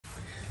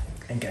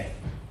and go.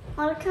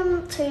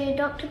 Welcome to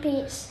Dr.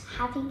 Pete's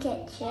Happy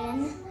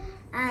Kitchen,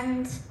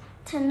 and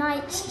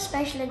tonight's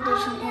special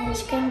edition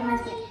is Cooking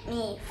with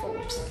me,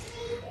 Forbes.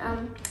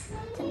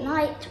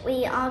 Tonight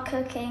we are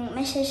cooking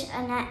Mrs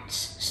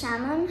Annett's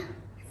salmon.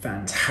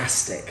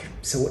 Fantastic.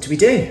 So what do we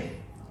do?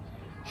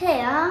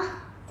 Here,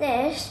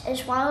 this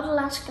is wild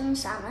Alaskan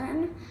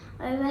salmon.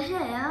 Over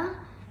here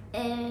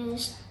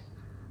is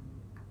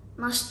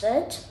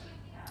mustard.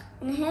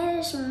 And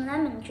here's some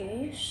lemon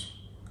juice.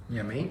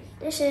 Yummy.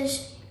 This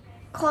is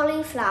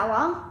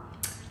cauliflower,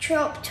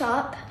 chopped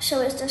up so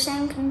it's the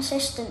same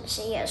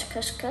consistency as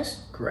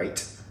couscous.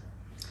 Great.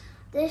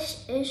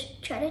 This is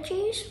cheddar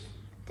cheese.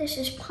 This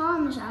is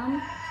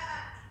parmesan.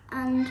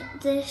 And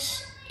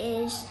this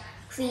is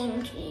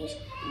cream cheese.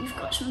 You've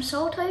got some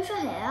salt over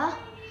here.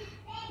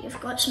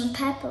 You've got some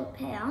pepper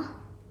here.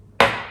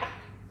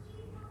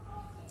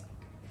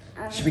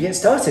 Should we get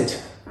started?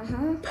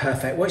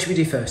 Perfect. What should we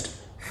do first?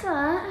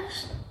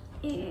 First,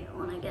 you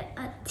want to get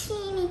a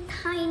teeny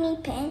tiny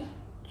pinch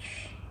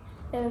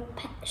of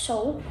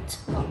salt,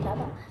 not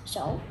pepper,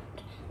 salt,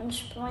 and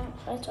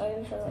sprinkle it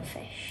over the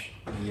fish.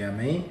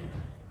 Yummy.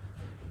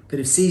 Bit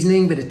of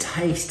seasoning, bit of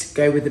taste.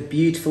 Go with the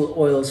beautiful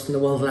oils from the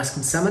wild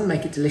Alaskan salmon.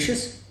 Make it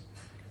delicious.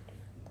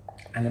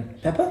 And then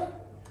pepper.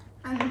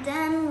 And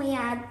then we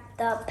add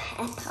the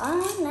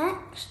pepper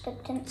next.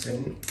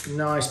 So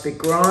nice big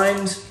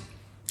grind.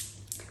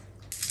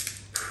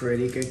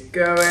 Pretty good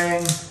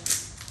going.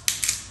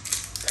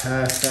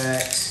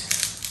 Perfect.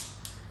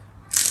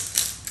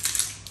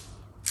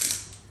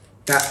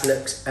 That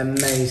looks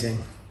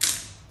amazing.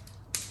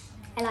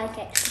 I like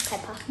extra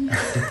pepper.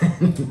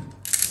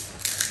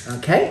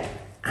 Okay,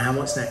 and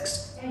what's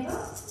next?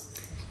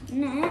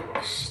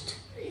 Next,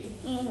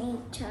 you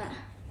need to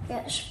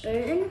get a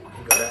spoon. You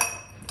got it.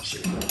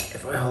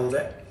 If I hold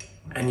it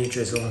and you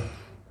drizzle.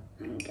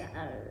 And get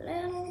a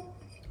little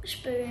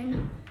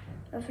spoon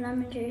of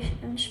lemon juice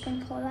and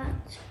sprinkle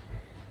that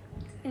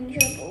into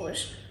your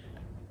balls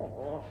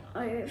or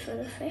over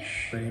the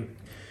fish. Brilliant.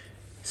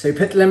 So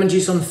put the lemon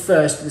juice on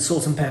first with the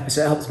salt and pepper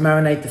so it helps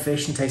marinate the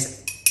fish and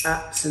tastes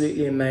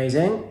absolutely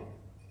amazing.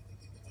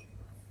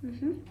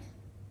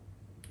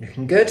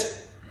 Looking good.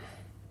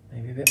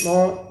 Maybe a bit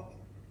more.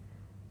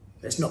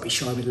 Let's not be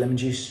shy with lemon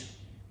juice.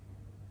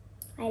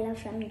 I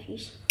love lemon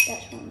juice.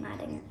 That's why I'm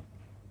adding it.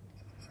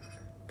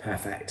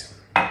 Perfect.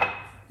 And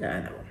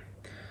that one.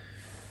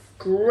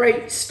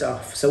 Great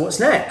stuff. So what's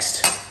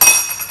next?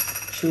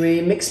 Should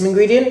we mix some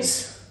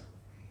ingredients?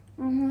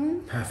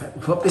 Perfect.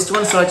 We'll pop this to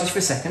one side just for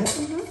a second.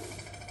 There we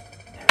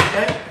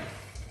go.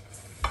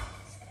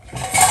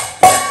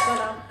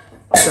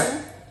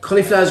 So,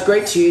 cauliflower is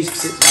great to use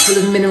because it's full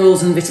of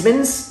minerals and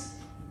vitamins.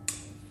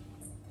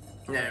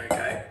 There we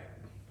go.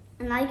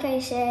 And like I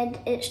said,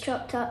 it's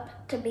chopped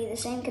up to be the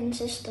same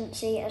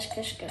consistency as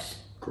couscous.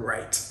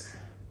 Great.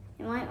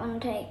 You might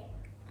want to take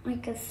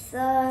like a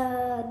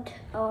third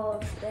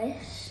of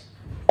this.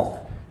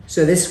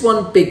 So this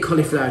one big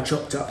cauliflower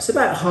chopped up, so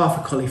about half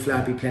a cauliflower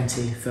would be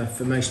plenty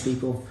for most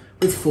people,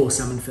 with 4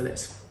 salmon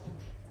fillets.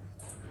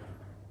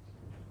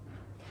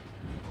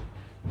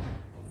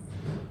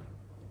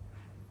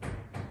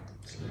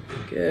 It's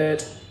looking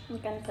good. I'm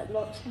going to put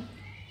lots in,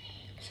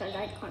 because I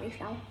like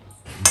cauliflower.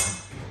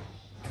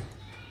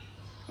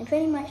 I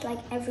pretty much like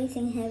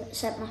everything here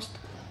except mustard.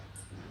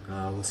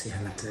 We'll see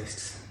how that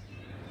tastes.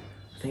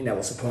 I think that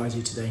will surprise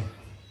you today.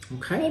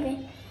 Okay.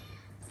 Maybe.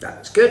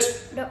 That's good.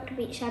 Dr.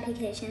 Pete's Happy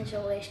Kitchen is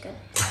always good.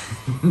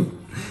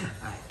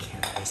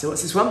 Okay, so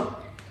what's this one?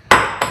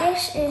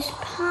 This is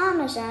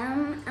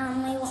parmesan,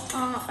 and we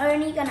are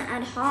only going to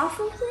add half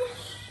of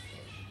this.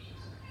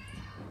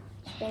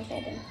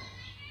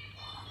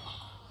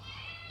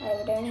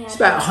 It's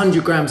about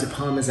 100 grams of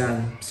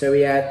parmesan. So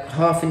we add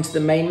half into the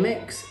main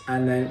mix,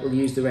 and then we'll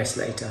use the rest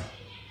later.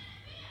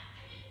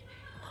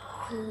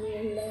 I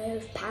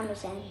love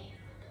parmesan.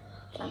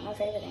 It's like my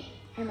favourite thing.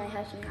 I might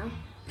have some now.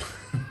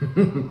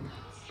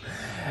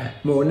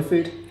 More on the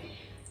food.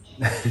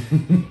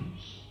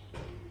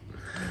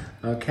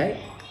 Okay,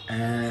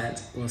 and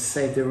we'll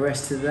save the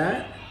rest of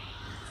that.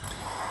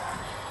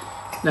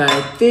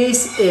 Now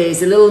this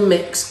is a little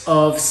mix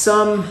of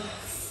some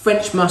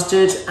French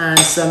mustard and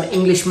some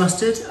English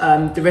mustard.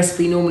 The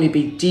recipe normally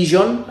be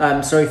Dijon.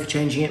 Sorry for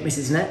changing it,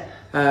 Mrs Annett,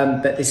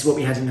 but this is what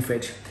we had in the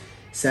fridge.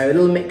 So a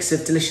little mix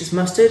of delicious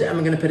mustard, and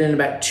we're going to put in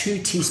about 2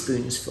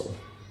 teaspoons full.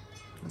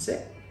 That's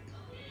it.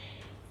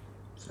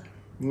 So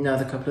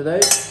another couple of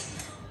those.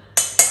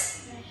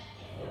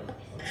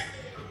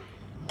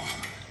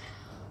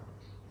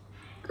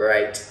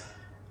 Great.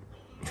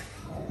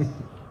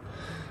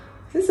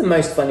 This is the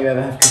most fun you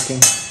ever have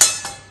cooking.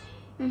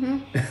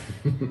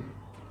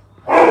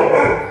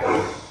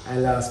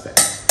 And last bit.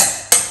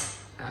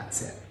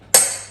 That's it.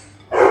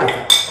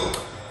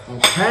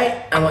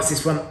 Okay, and what's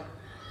this one?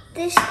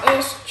 This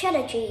is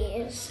cheddar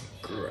cheese.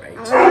 Great.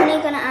 And we're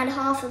only going to add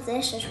half of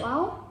this as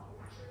well.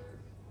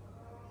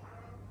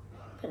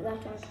 Put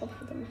that on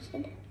top of the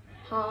mustard.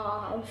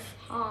 Half,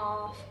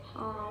 half,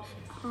 half,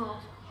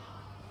 half.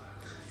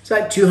 It's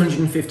like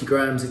 250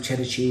 grams of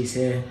cheddar cheese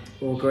here,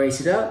 all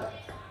grated up.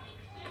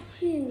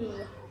 Wahoo!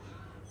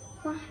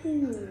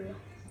 Wahoo!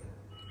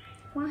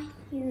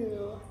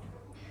 Wahoo!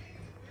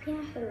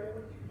 Yahoo!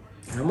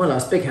 And one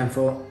last big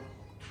handful.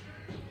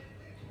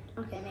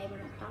 Okay, maybe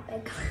not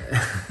that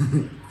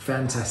big.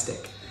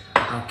 Fantastic.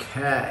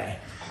 Okay.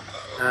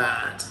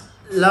 And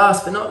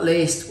last but not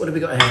least, what have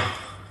we got here?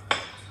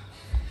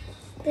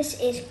 This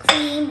is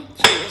cream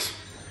cheese.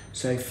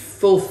 So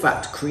full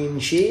fat cream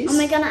cheese. Am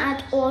I gonna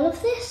add all of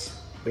this?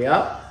 We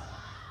are.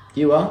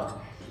 You are.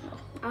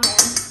 I am.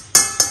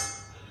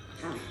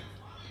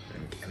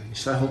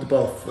 Shall I hold the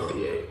bowl for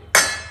you?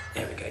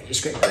 There we go. You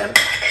scrape them.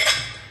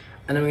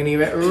 And then we're going to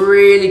give it a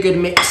really good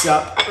mix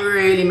up.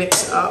 Really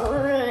mix it up.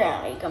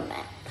 Really good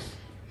mix.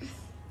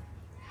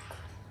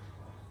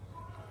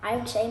 I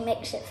would say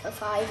mix it for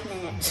 5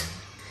 minutes.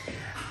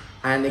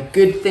 And the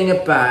good thing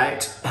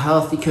about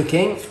healthy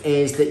cooking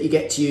is that you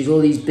get to use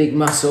all these big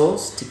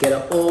muscles to get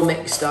it all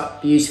mixed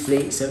up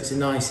beautifully, so it's a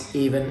nice,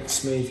 even,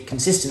 smooth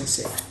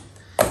consistency.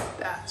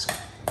 That's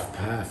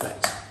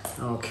perfect.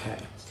 Okay.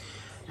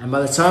 And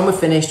by the time we're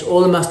finished,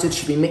 all the mustard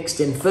should be mixed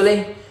in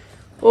fully,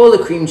 all the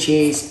cream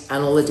cheese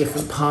and all the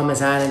different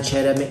parmesan and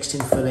cheddar mixed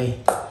in fully.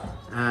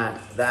 And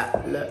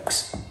that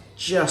looks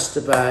just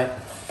about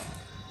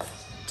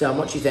done.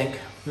 What do you think?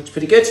 Looks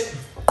pretty good.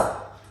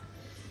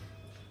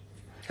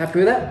 Happy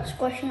with that?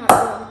 Squashing out the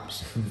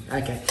lumps.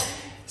 Okay.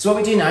 So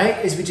what we do now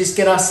is we just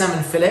get our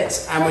salmon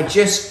fillets and we're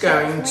just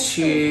going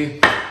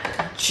to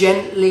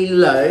gently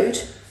load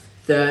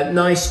the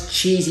nice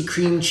cheesy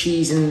cream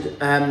cheese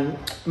and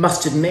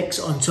mustard mix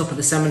on top of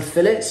the salmon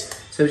fillets.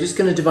 So we're just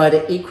going to divide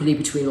it equally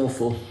between all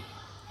 4.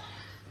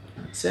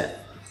 That's it.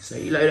 So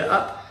you load it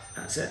up.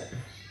 That's it.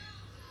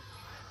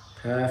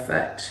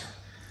 Perfect.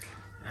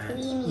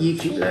 And you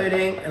keep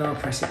loading and I'll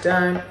press it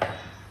down.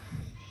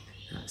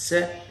 That's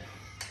it.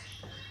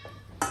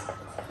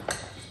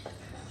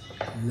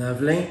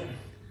 Lovely.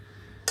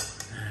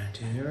 And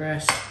do the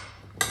rest.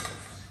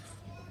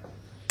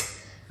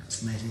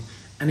 That's amazing.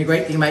 And the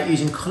great thing about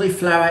using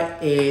cauliflower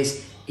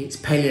is it's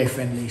paleo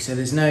friendly. So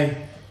there's no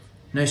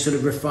sort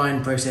of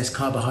refined processed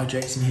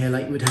carbohydrates in here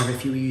like you would have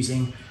if you were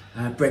using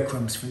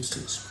breadcrumbs, for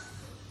instance.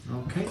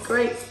 Okay,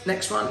 great.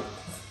 Next one.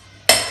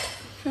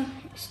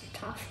 It's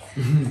tough.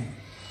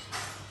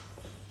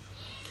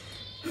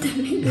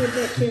 Maybe a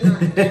bit too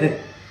much.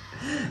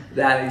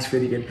 That is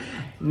pretty good.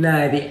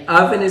 Now the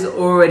oven is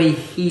already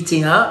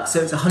heating up,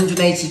 so it's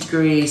 180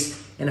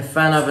 degrees in a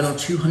fan oven or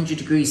 200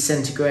 degrees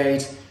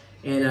centigrade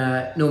in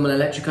a normal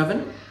electric oven.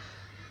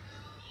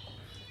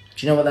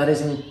 Do you know what that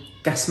is in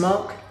gas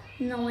mark?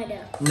 No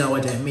idea. No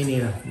idea, me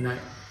neither, no.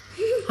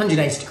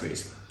 180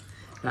 degrees.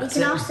 That's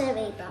you can it. ask their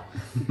feedback.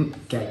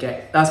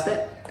 Okay, last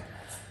bit.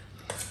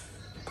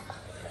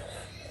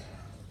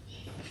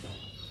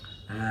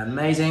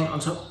 Amazing, on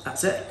top,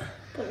 that's it.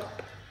 Pull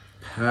up.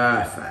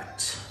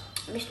 Perfect.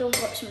 We still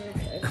got some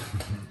left over.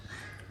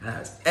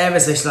 That's ever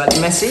so slightly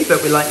messy,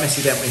 but we like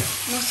messy, don't we?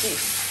 Messy.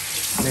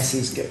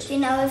 Messy's good. You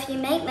know, if you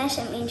make mess,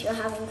 it means you're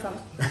having fun.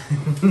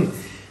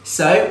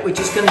 So we're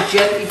just going to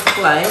gently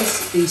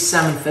place these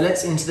salmon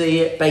fillets into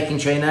the baking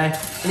tray now,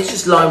 and it's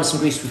just lined with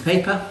some greaseproof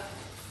paper.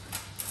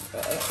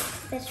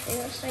 This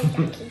feels so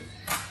yucky.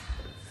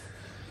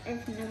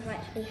 I've never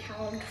actually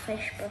held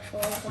fish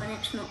before when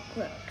it's not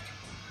cooked.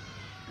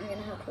 I'm going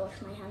to have to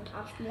wash my hands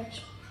after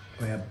this.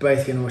 We are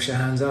both going to wash our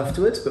hands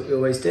afterwards, but we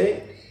always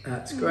do.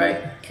 That's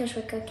great. Because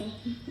we're cooking.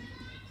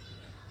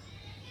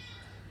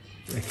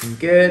 Looking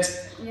good.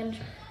 I'm going to...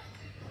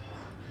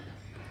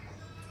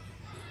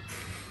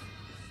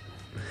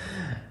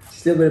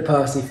 Still a bit of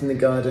parsley from the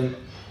garden.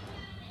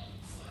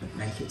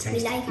 Make it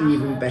taste like our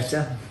even herbs.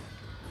 better.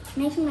 It's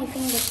making my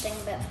fingers sting a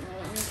bit from the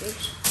lemon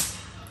juice.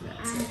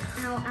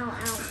 Ow, ow,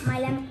 ow. My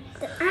lemon...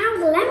 Ow,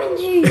 the lemon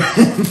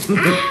juice!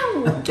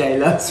 Ow! Okay,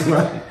 last one.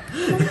 Ow!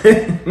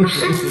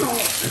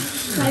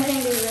 My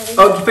fingers really...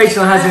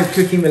 Occupational hazard of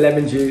cooking the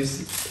lemon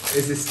juice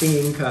is a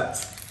stinging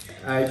cut.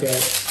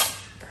 Okay.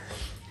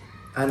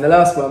 And the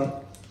last one.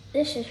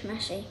 This is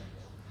messy.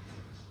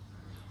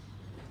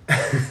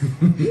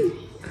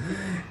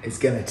 It's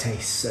going to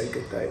taste so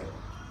good though.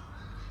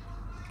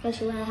 Because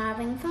we're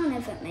having fun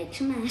if it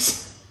makes a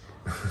mess.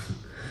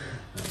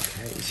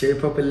 Okay, should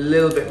we pop a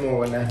little bit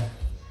more in there?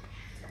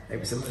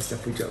 Maybe some of the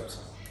stuff we dropped.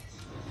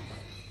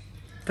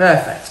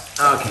 Perfect.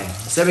 Okay,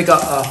 so we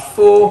got our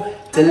 4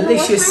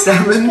 delicious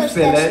salmon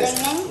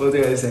fillets. We'll do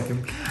it in a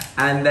second.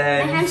 And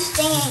then... My hand's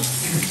stinging.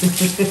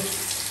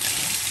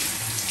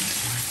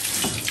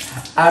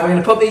 We're going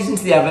to pop these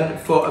into the oven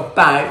for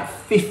about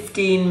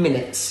 15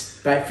 minutes.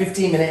 About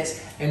 15 minutes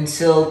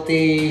until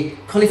the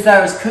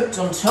cauliflower is cooked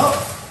on top,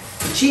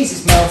 the cheese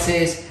is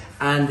melted,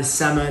 and the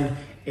salmon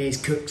is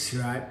cooked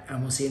throughout.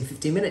 And we'll see you in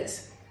 15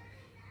 minutes.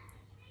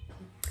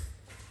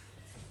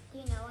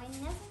 You know, I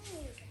never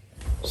knew.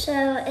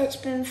 So it's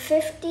been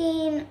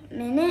 15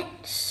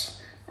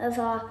 minutes of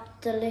our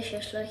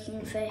delicious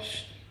looking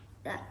fish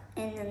that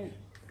in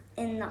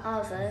the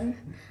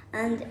oven,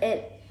 and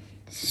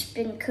it's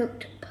been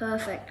cooked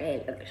perfectly.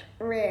 It looks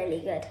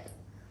really good.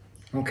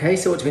 Okay,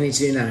 so what do we need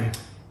to do now?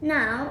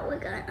 Now we're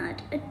going to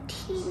add a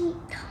teeny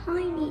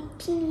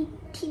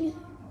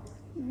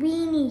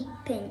weeny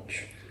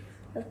pinch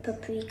of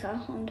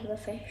paprika onto the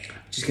fish.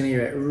 Just going to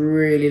give it a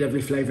really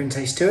lovely flavour and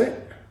taste to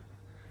it.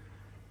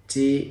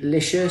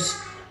 Delicious.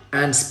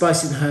 And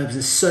spices and herbs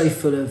are so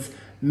full of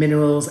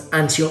minerals,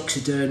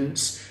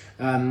 antioxidants,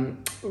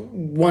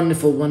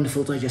 wonderful,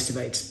 wonderful digestive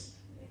aids.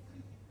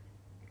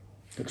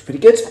 Looks pretty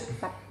good.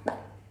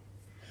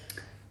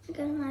 I'm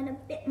going to add a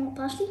bit more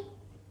parsley.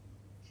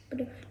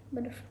 Bit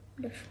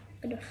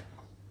of.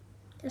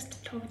 Just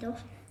to top it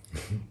off.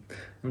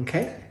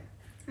 Okay.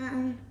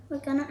 And we're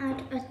going to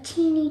add a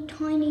teeny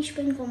tiny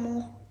sprinkle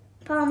more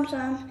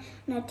parmesan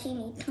and a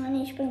teeny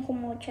tiny sprinkle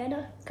more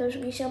cheddar, because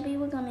we said we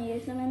were going to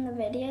use them in the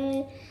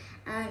video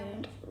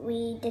and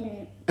we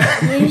didn't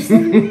use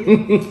them.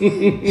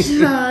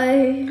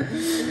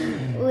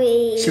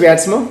 Should we add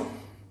some more?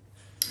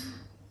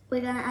 We're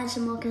going to add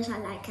some more because I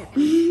like it.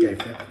 Go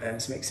for it.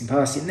 Let's mix some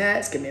parsley in there.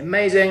 It's going to be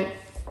amazing.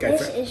 Go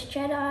for it. This is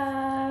cheddar.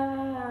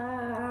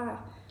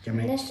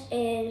 Yummy. This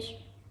is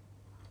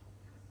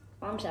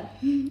parmesan.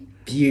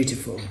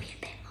 Beautiful. Maybe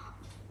a bit more.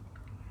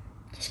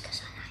 Just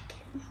because I like it.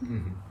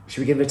 Mm-hmm. Should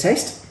we give it a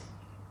taste?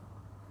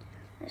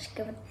 Let's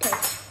give it a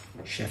taste.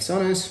 Chef's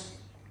honours.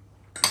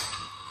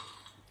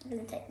 I'm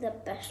going to take the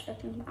best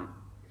looking one.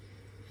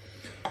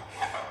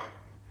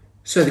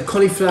 So the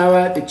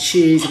cauliflower, the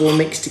cheese have all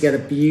mixed together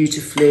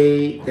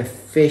beautifully. The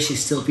fish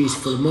is still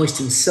beautiful and moist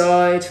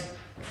inside.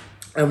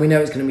 And we know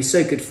it's going to be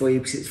so good for you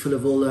because it's full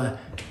of all the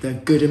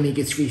good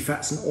omega-3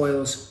 fats and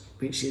oils,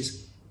 which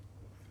is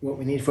what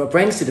we need for our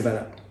brains to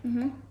develop.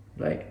 Mm-hmm.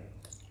 Right?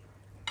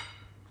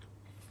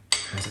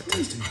 How's that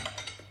tasting?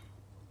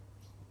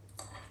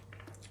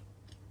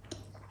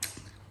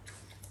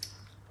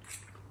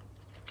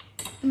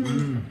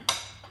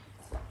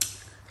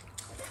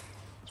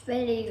 It's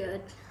really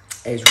good.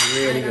 It's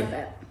really I love good.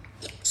 it.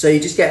 So you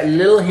just get a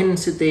little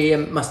hint of the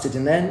mustard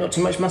in there, not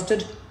too much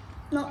mustard?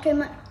 Not too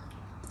much.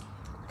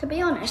 To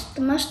be honest,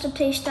 the mustard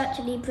tastes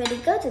actually pretty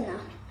good in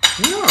there.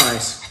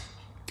 Nice.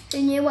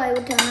 Who knew I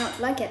would turn out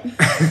to like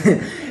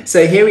it?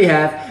 So here we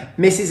have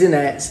Mrs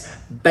Annett's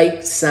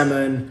baked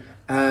salmon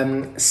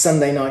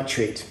Sunday night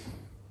treat.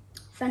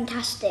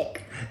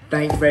 Fantastic.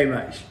 Thank you very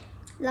much.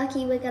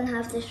 Lucky we're going to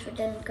have this for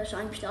dinner because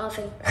I'm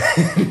starving.